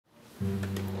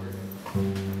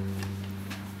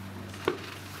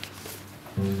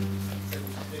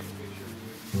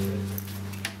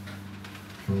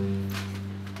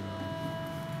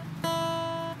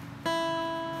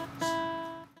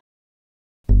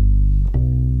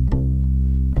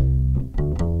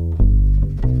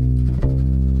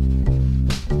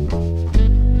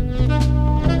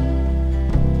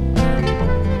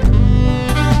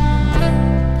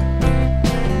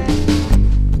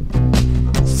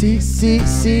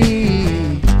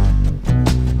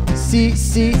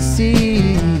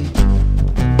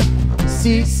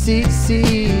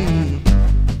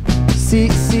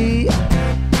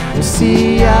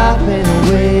See, I've been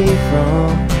away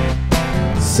from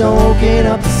soaking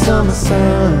up the summer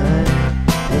sun.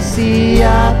 See,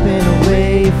 I've been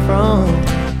away from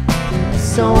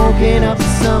soaking up the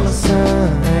summer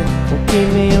sun. Won't keep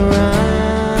me around,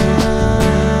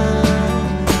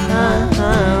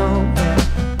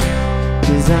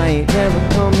 'cause I ain't never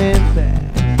coming back.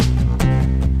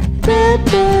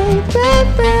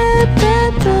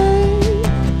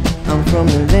 I'm from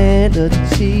the land of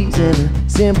the cheese and the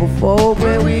simple folk,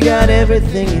 where we got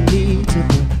everything you need to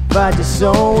provide your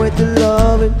soul with the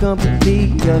love and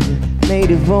company of the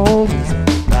native owners.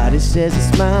 Everybody says a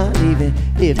smile even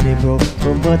if they broke.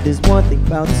 But there's one thing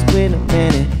about this winter,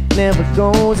 man, it never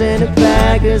goes in the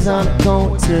bag, 'cause I'm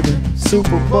going to the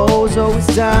Super Bowl. So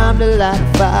it's time to light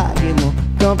a fire, get more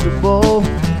comfortable.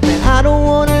 Man, I don't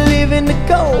wanna live in the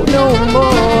cold no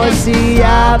more. See,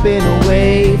 I've been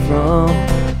away from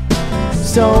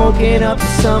soaking up the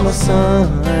summer sun.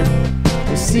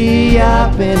 See,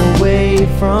 I've been away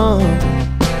from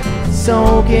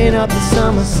soaking up the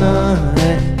summer sun.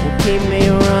 Will keep me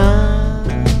around,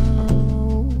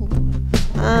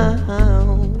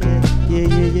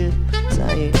 yeah. So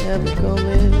I ain't never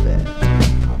coming back.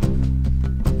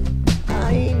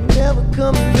 I ain't never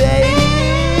coming back.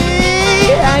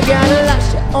 I got a lot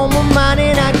shit on my mind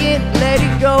and I can't let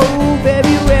it go.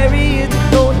 February is the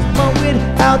coldest month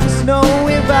without the snow.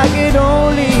 If I could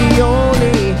only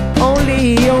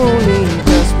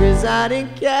just reside in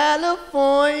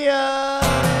California.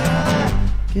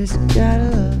 'Cause you gotta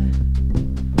love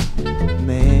it,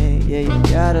 man, yeah, you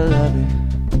gotta love it.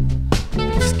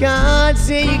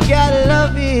 Wisconsin, you gotta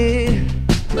love it.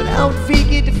 But I don't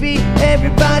forget to feed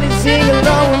everybody, sing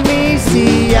along with me.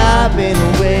 See, I've been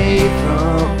away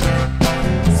from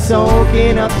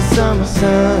soaking up the summer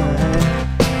sun.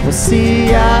 Well,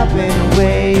 see, I've been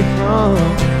away from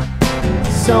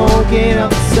soaking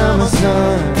up the summer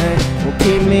sun. Will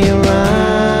keep me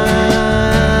around.